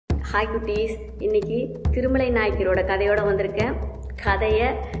Hi குட்டீஸ், இன்னைக்கு திருமலை நாயக்கரோட கதையோட வந்திருக்கேன். கதையை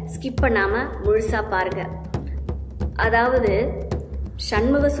ஸ்கிப் பண்ணாமல் முழுசாக பாருங்க. அதாவது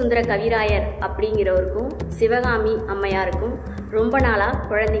சண்முக சுந்தர கவிராயர் அப்படிங்கிறவருக்கும் சிவகாமி அம்மையாருக்கும் ரொம்ப நாளாக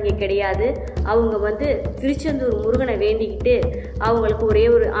குழந்தைங்க கிடையாது. அவங்க திருச்செந்தூர் முருகனை வேண்டிக்கிட்டு அவங்களுக்கு ஒரே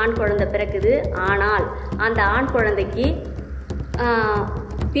ஒரு ஆண் குழந்தை பிறக்குது. ஆனால் அந்த ஆண் குழந்தைக்கு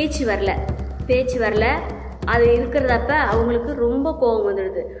பேச்சு வரல. அது இருக்கிறதப்ப அவங்களுக்கு ரொம்ப கோபம்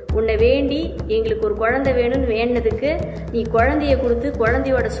வந்துடுது. உன்னை வேண்டி எங்களுக்கு ஒரு குழந்தை வேணும்னு வேண்டினதுக்கு நீ குழந்தைய கொடுத்து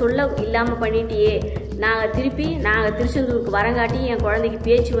குழந்தையோட சொல்ல இல்லாமல் பண்ணிட்டியே. நாங்கள் திருச்செந்தூருக்கு வரங்காட்டி என் குழந்தைக்கு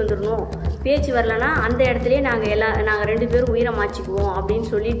பேச்சு வந்துடணும். பேச்சு வரலன்னா அந்த இடத்துலயே நாங்கள் 2 பேரும் உயிரை மாச்சிக்குவோம் அப்படின்னு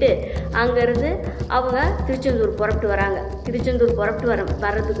சொல்லிட்டு அங்கேருந்து அவங்க திருச்செந்தூர் புறப்பட்டு வராங்க. திருச்செந்தூர் புறப்பட்டு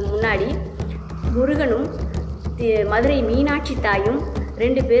வர்றதுக்கு முன்னாடி முருகனும் மதுரை மீனாட்சி தாயும்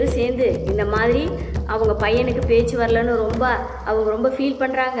 2 பேரும் சேர்ந்து இந்த மாதிரி அவங்க பையனுக்கு பேச்சு வரலன்னு அவங்க ரொம்ப ஃபீல்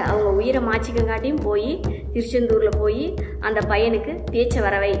பண்ணுறாங்க. அவங்க உயிரை மாச்சிக்கங்காட்டியும் போய் திருச்செந்தூரில் போய் அந்த பையனுக்கு பேச்சை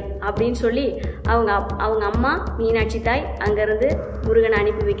வரவை அப்படின்னு சொல்லி அவங்க அம்மா மீனாட்சி தாய் அங்கேருந்து முருகனை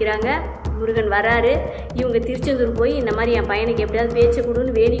அனுப்பி வைக்கிறாங்க. முருகன் வராரு. இவங்க திருச்செந்தூர் போய் இந்த மாதிரி என் பையனுக்கு எப்படியாவது பேச்சை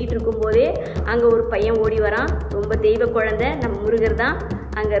கொடுன்னு வேண்டிக்கிட்டு இருக்கும்போதே அங்கே ஒரு பையன் ஓடி வரான். ரொம்ப தெய்வ குழந்தை நம்ம முருகர் தான்.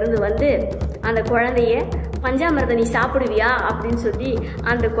 அங்கேருந்து அந்த குழந்தைய பஞ்சாமிரதம் நீ சாப்பிடுவியா அப்படின்னு சொல்லி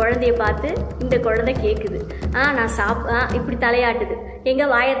அந்த குழந்தைய பார்த்து இந்த குழந்தை கேட்குது. நான் இப்படி தலையாட்டுது. எங்க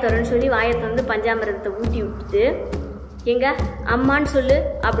வாயத்தோரன்னு சொல்லி வாயத்தை பஞ்சாமிரதத்தை ஊட்டி விட்டுட்டு எங்க அம்மான்னு சொல்லு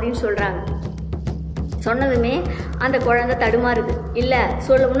அப்படின்னு சொல்றாங்க. சொன்னதுமே அந்த குழந்தை தடுமாறுது. இல்லை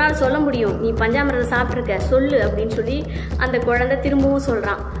உன்னால் சொல்ல முடியும், நீ பஞ்சாமிரதம் சாப்பிட்ருக்க சொல்லு அப்படின்னு சொல்லி அந்த குழந்தை திரும்பவும்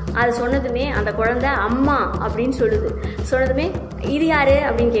சொல்கிறான். அது சொன்னதுமே அந்த குழந்தை அம்மா அப்படின்னு சொல்லுது. சொன்னதுமே இது யாரு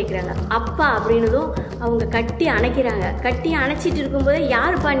அப்படின்னு கேட்குறாங்க. அப்பா அப்படின்னதும் அவங்க கட்டி அணைக்கிறாங்க. கட்டி அணைச்சிட்டு இருக்கும்போது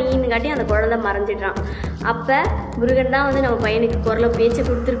யாருப்பா நீன்னு காட்டி அந்த குழந்தை மறைஞ்சிடுறான். அப்போ முருகன் தான் நம்ம பையனுக்கு குரலை பேச்சை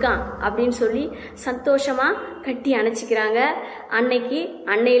கொடுத்துருக்கான் அப்படின்னு சொல்லி சந்தோஷமாக கட்டி அணைச்சிக்கிறாங்க.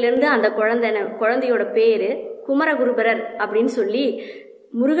 அன்னையிலேருந்து அந்த குழந்தையோட பேரு குமரகுருபரர் அப்படின்னு சொல்லி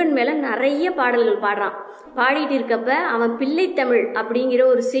முருகன் மேல நிறைய பாடல்கள் பாடுறான். பாடிட்டு இருக்கப்ப அவன் பிள்ளைத்தமிழ் அப்படிங்கிற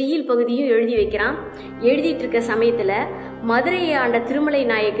ஒரு செய்யுள் பகுதியும் எழுதி வைக்கிறான். எழுதிட்டு இருக்க சமயத்துல மதுரையை ஆண்ட திருமலை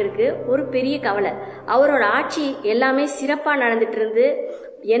நாயக்கருக்கு ஒரு பெரிய கவலை. அவரோட ஆட்சி எல்லாமே சிறப்பா நடந்துட்டு இருந்து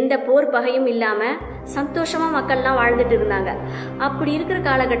எந்த போர் பகையும் இல்லாம சந்தோஷமா மக்கள்லாம் வாழ்ந்துட்டு இருந்தாங்க. அப்படி இருக்கிற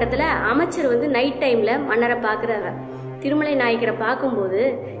காலகட்டத்துல அமைச்சர் நைட் டைம்ல மன்னரை பாக்குறாங்க. திருமலை நாயக்கரை பார்க்கும்போது,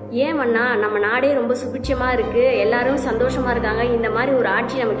 ஏன் மன்னா நம்ம நாடே ரொம்ப சுபிட்சமா இருக்கு, எல்லாரும் சந்தோஷமா இருக்காங்க, இந்த மாதிரி ஒரு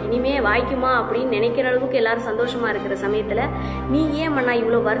ஆட்சி நமக்கு இனிமே வாய்க்குமா அப்படின்னு நினைக்கிற அளவுக்கு எல்லாரும் சந்தோஷமா இருக்கிற சமயத்துல நீ ஏன் மன்னா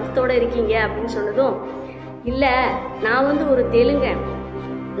இவ்வளவு வருத்தத்தோட இருக்கீங்க அப்படின்னு சொன்னதும், இல்ல நான் ஒரு தெலுங்கன்,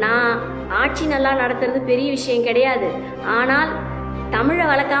 நான் ஆட்சி நல்லா நடத்துறது பெரிய விஷயம் கிடையாது, ஆனால் தமிழை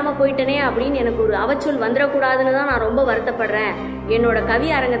வளர்க்காம போயிட்டனே அப்படின்னு எனக்கு ஒரு அவச்சொல் வந்துடக்கூடாதுன்னு தான் நான் ரொம்ப வருத்தப்படுறேன். என்னோட கவி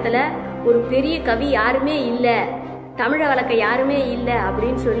அரங்கத்துல ஒரு பெரிய கவி யாருமே இல்லை, தமிழை வளர்க்க யாருமே இல்லை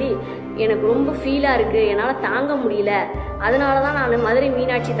அப்படின்னு சொல்லி எனக்கு ரொம்ப ஃபீலாக இருக்குது, என்னால் தாங்க முடியல. அதனால தான் நான் மதுரை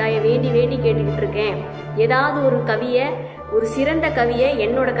மீனாட்சி தாயை வேண்டி கேட்டுக்கிட்டு இருக்கேன். ஏதாவது ஒரு சிறந்த கவியை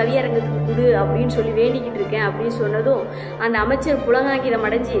என்னோட கவியரங்கத்துக்கு கொடு அப்படின்னு சொல்லி வேண்டிக்கிட்டு இருக்கேன் அப்படின்னு சொன்னதும் அந்த அமைச்சர் புலங்காங்கிதம்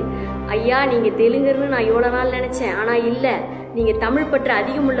அடைஞ்சு, ஐயா நீங்கள் தெலுங்குன்னு நான் எவ்வளோ நாள் நினச்சேன், ஆனால் இல்லை, நீங்கள் தமிழ் பற்று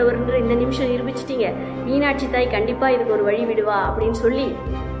அதிகம் உள்ளவர்ன்ற இந்த நிமிஷம் நிரூபிச்சிட்டீங்க. மீனாட்சி தாய் கண்டிப்பாக இதுக்கு ஒரு வழி விடுவா அப்படின்னு சொல்லி,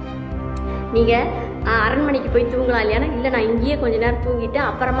 நீங்கள் அரண்மனைக்கு போய் தூங்கலாம் இல்லையானா, இல்லை நான் இங்கேயே கொஞ்ச நேரம் தூங்கிட்டு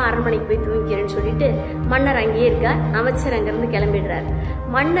அப்புறமா அரண்மனைக்கு போய் தூங்கிக்கிறேன்னு சொல்லிட்டு மன்னர் அங்கேயே இருக்கார். அமைச்சர் அங்கிருந்து கிளம்பிடுறார்.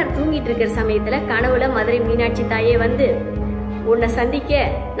 மன்னர் தூங்கிட்டு இருக்கிற சமயத்துல கனவுல மதுரை மீனாட்சி தாயே உன்னை சந்திக்க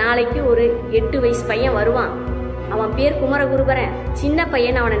நாளைக்கு ஒரு 8 வயசு பையன் வருவான். அவன் பேர் குமரகுருபரன். சின்ன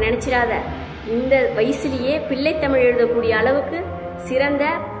பையன் அவனை நினைச்சிடாத. இந்த வயசுலயே பிள்ளைத்தமிழ் எழுதக்கூடிய அளவுக்கு சிறந்த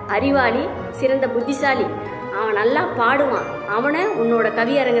அறிவாளி, சிறந்த புத்திசாலி. அவன் நல்லா பாடுவான். அவனை உன்னோட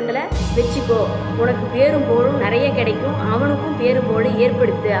கவியரங்கத்துல வச்சுக்கோ, உனக்கு பேரும் போலும் நிறைய கிடைக்கும், அவனுக்கும் பேரும் போலும்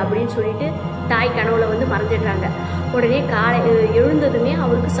ஏற்படுத்து அப்படின்னு சொல்லிட்டு தாய் கனவுல மறைஞ்சிடுறாங்க. உடனே எழுந்ததுமே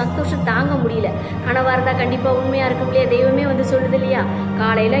அவருக்கு சந்தோஷம் தாங்க முடியல. கனவா இருந்தா கண்டிப்பா உண்மையா இருக்கும் இல்லையா, தெய்வமே சொல்லுது இல்லையா.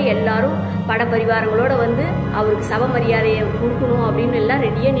 காலையில எல்லாரும் பட பரிவாரங்களோட அவருக்கு சப மரியாதையை கொடுக்கணும் அப்படின்னு எல்லாம்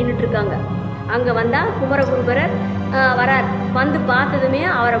ரெடியா நின்றுட்டு இருக்காங்க. அங்க வந்தா குமரகுருபரர் வரார். பார்த்ததுமே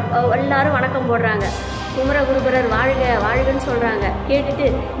அவரை எல்லாரும் வணக்கம் போடுறாங்க. குமரகுருபரர் வாழ்க வாழ்கன்னு சொல்றாங்க. கேட்டுட்டு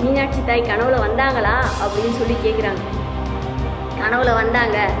மீனாட்சி தாய் கனவுல வந்தாங்களா அப்படின்னு சொல்லி கேட்குறாங்க. கனவுல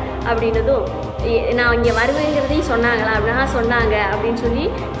வந்தாங்க அப்படின்னதும், நான் இங்கே வருவேங்கிறதையும் சொன்னாங்களா அப்படின்னா சொன்னாங்க அப்படின்னு சொல்லி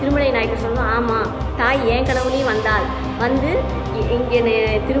திருமலை நாயக்கர் சொன்னோம். ஆமாம், தாய் என் கனவுலையும் வந்தாள். இங்கே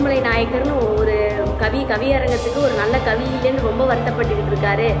திருமலை நாயக்கர்னு ஒரு கவியரங்கத்துக்கு ஒரு நல்ல கவி இல்லைன்னு ரொம்ப வருத்தப்பட்டுக்கிட்டு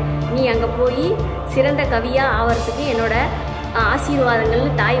இருக்காரு. நீ அங்கே போய் சிறந்த கவியாக ஆகிறதுக்கு என்னோட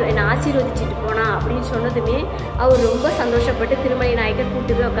ஆசீர்வாதங்கள்னு தாய் என்னை ஆசீர்வதிச்சுட்டு போனா அப்படின்னு சொன்னதுமே அவர் ரொம்ப சந்தோஷப்பட்டு திருமலை நாயக்கர்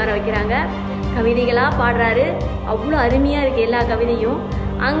கூட்டு போய் உட்கார வைக்கிறாங்க. கவிதைகளாக பாடுறாரு. அவ்வளோ அருமையாக இருக்குது எல்லா கவிதையும்.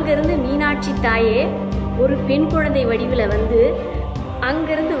 அங்கேருந்து மீனாட்சி தாயே ஒரு பெண் குழந்தை வடிவில்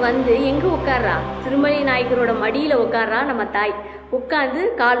அங்கேருந்து எங்கே உட்கார்றா? திருமலை நாயக்கரோட மடியில் உட்கார்றா நம்ம தாய். உட்காந்து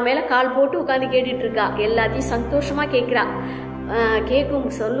கால் மேலே கால் போட்டு உட்காந்து கேட்டுட்டு இருக்கா. எல்லாத்தையும் சந்தோஷமாக கேட்குறா.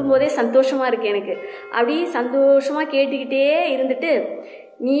 சொல்லும் போதே சந்தோஷமாக இருக்கு எனக்கு. அப்படி சந்தோஷமாக கேட்டுக்கிட்டே இருந்துட்டு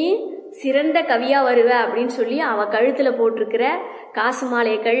நீ சிறந்த கவியாக வருவ அப்படின்னு சொல்லி அவள் கழுத்தில் போட்டிருக்கிற காசு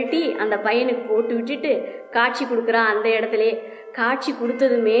மாலையை கழட்டி அந்த பையனுக்கு போட்டு விட்டுட்டு காட்சி கொடுக்குறான். அந்த இடத்துல காட்சி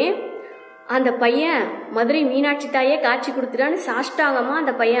கொடுத்ததுமே அந்த பையன் மதுரை மீனாட்சி தாயே காட்சி கொடுத்துட்டான்னு சாஷ்டாங்கமா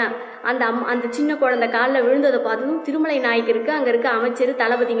அந்த பையன் அந்த சின்ன குழந்தை காலில் விழுந்ததை பார்த்ததும் திருமலை நாயக்கருக்கு அங்கே இருக்க அமைச்சர்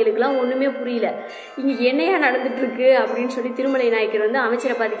தளபதிகளுக்கெல்லாம் ஒன்றுமே புரியல. இங்கே என்னையா நடந்துட்டு இருக்கு அப்படின்னு சொல்லி திருமலை நாயக்கர்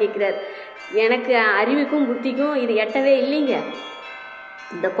அமைச்சரை பார்த்து கேட்குறாரு. எனக்கு அறிவுக்கும் புத்திக்கும் இது எட்டவே இல்லைங்க.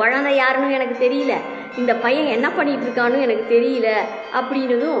 இந்த குழந்தை யாருன்னு எனக்கு தெரியல, இந்த பையன் என்ன பண்ணிட்டு இருக்கான்னு எனக்கு தெரியல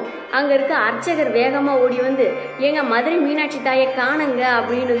அப்படின்னதும் அங்கே இருக்க அர்ச்சகர் வேகமாக ஓடி ஏங்க மதுரை மீனாட்சி தாயை காணுங்க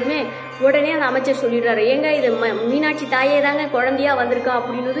அப்படின்னதுமே உடனே அந்த அமைச்சர் சொல்லிடுறாரு, ஏங்க இது மீனாட்சி தாயே தாங்க குழந்தையா வந்திருக்கா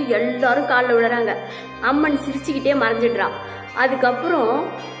அப்படின்னதும் எல்லாரும் காலில் விழுறாங்க. அம்மன் சிரிச்சுக்கிட்டே மறைஞ்சிடுறா. அதுக்கப்புறம்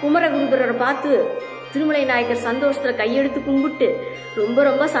குமரகுருபரரை பார்த்து திருமலை நாயக்கர் சந்தோஷத்தில் கையெடுத்து கும்பிட்டு ரொம்ப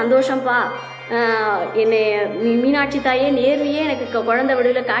ரொம்ப சந்தோஷம்ப்பா, என்னை மீனாட்சி தாயே நேர்லையே எனக்கு குழந்தை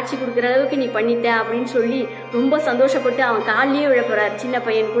விடுதலை காட்சி கொடுக்குற அளவுக்கு நீ பண்ணிட்ட அப்படின்னு சொல்லி ரொம்ப சந்தோஷப்பட்டு அவன் காலிலேயே விழப்போறார். சின்ன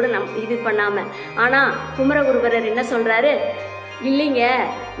பையன் கூட இது பண்ணாம. ஆனா குமரகுருபரர் என்ன சொல்றாரு, இல்லைங்க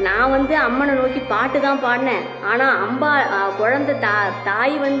நான் அம்மனை நோக்கி பாட்டு தான் பாடினேன். ஆனா அம்பா குழந்தை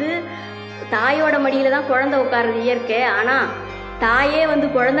தாய் தாயோட மடியில தான் குழந்தை உட்கார்றது இயற்கை. ஆனா தாயே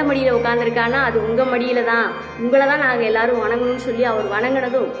குழந்தை மடியில உட்கார்ந்துருக்கானா அது உங்க மடியில தான், உங்களை தான் நாங்கள் எல்லாரும் வணங்கணும்னு சொல்லி அவர்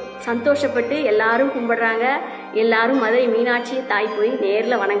வணங்கினதும் சந்தோஷப்பட்டு எல்லாரும் கும்பிடுறாங்க. எல்லாரும் மதுரை மீனாட்சி தாய் போய்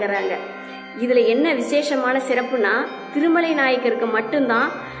நேரில் வணங்குறாங்க. இதுல என்ன விசேஷமான சிறப்புனா திருமலை நாயக்கருக்கு மட்டும்தான்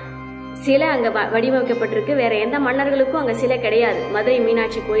சிலை அங்க வடிவமைக்கப்பட்டிருக்கு. வேற எந்த மன்னர்களுக்கும் அங்க சிலை கிடையாது. மதுரை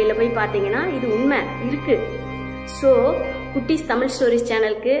மீனாட்சி கோயில்ல போய் பார்த்தீங்கன்னா இது உண்மை இருக்கு. ஸோ குட்டீஸ் தமிழ் ஸ்டோரிஸ்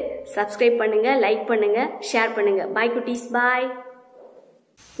சேனலுக்கு சப்ஸ்கிரைப் பண்ணுங்க, லைக் பண்ணுங்க, ஷேர் பண்ணுங்க. பாய் குட்டீஸ், பாய்.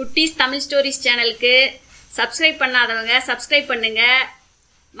 குட்டீஸ் தமிழ் ஸ்டோரிஸ் சேனலுக்கு சப்ஸ்கிரைப் பண்ணாதவங்க சப்ஸ்கிரைப் பண்ணுங்க.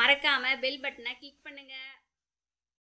 மறக்காம பெல் பட்டனை கிளிக் பண்ணுங்க.